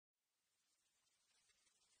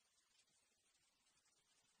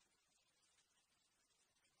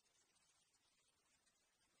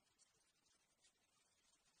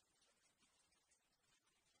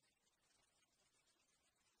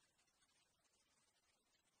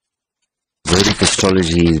Vedic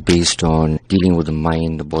astrology is based on dealing with the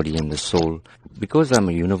mind, the body and the soul. Because I'm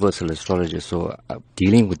a universal astrologer, so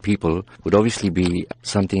dealing with people would obviously be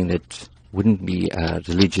something that wouldn't be a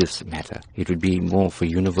religious matter. It would be more of a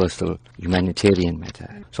universal humanitarian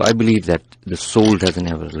matter. So I believe that the soul doesn't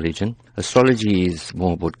have a religion. Astrology is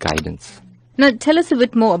more about guidance. Now, tell us a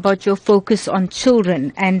bit more about your focus on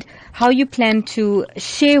children and how you plan to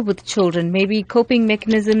share with children, maybe coping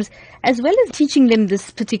mechanisms, as well as teaching them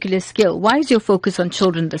this particular skill. Why is your focus on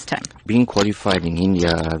children this time? Being qualified in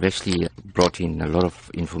India, I've actually brought in a lot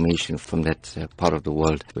of information from that part of the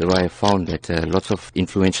world, where I found that lots of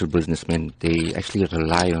influential businessmen, they actually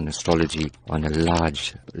rely on astrology on a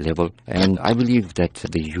large level. And I believe that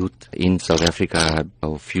the youth in South Africa are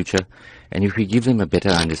our future. And if we give them a better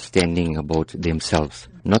understanding about themselves,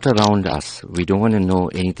 not around us, we don't want to know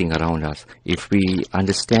anything around us. If we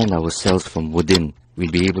understand ourselves from within, we'll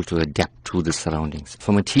be able to adapt to the surroundings.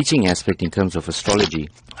 From a teaching aspect in terms of astrology,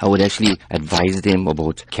 I would actually advise them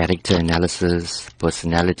about character analysis,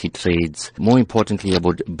 personality traits, more importantly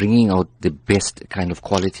about bringing out the best kind of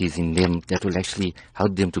qualities in them that will actually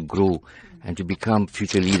help them to grow and to become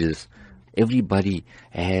future leaders. Everybody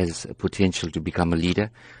has potential to become a leader,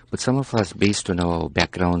 but some of us, based on our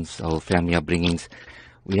backgrounds, our family upbringings,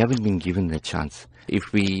 we haven't been given the chance.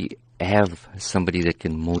 If we have somebody that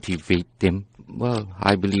can motivate them, well,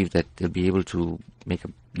 I believe that they'll be able to make a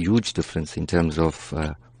huge difference in terms of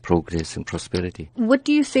progress and prosperity. What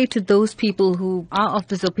do you say to those people who are of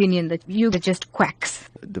this opinion that you are just quacks?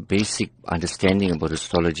 The basic understanding about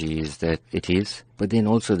astrology is that it is, but then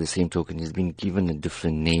also the same token has been given a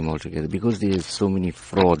different name altogether because there's so many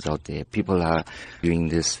frauds out there. People are doing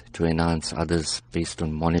this to enhance others based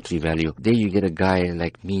on monetary value. There you get a guy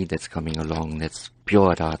like me that's coming along, that's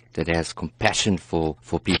pure at heart, that has compassion for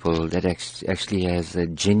people, that actually has a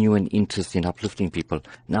genuine interest in uplifting people.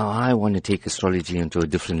 Now I want to take astrology into a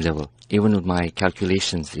different level. Even with my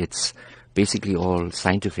calculations, it's basically all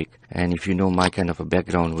scientific. And if you know, my kind of a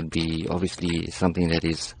background would be obviously something that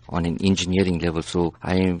is on an engineering level. So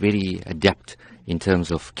I am very adept in terms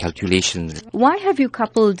of calculations. Why have you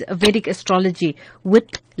coupled Vedic astrology with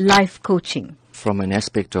life coaching? From an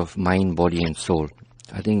aspect of mind, body and soul,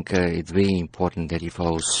 I think it's very important that if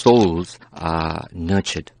our souls are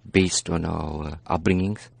nurtured based on our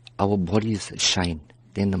upbringings, our bodies shine.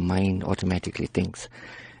 Then the mind automatically thinks.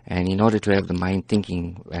 And in order to have the mind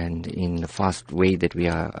thinking, and in the fast way that we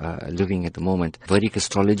are living at the moment, Vedic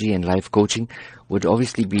astrology and life coaching would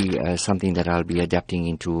obviously be something that I'll be adapting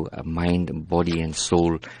into a mind, body and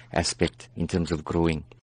soul aspect in terms of growing.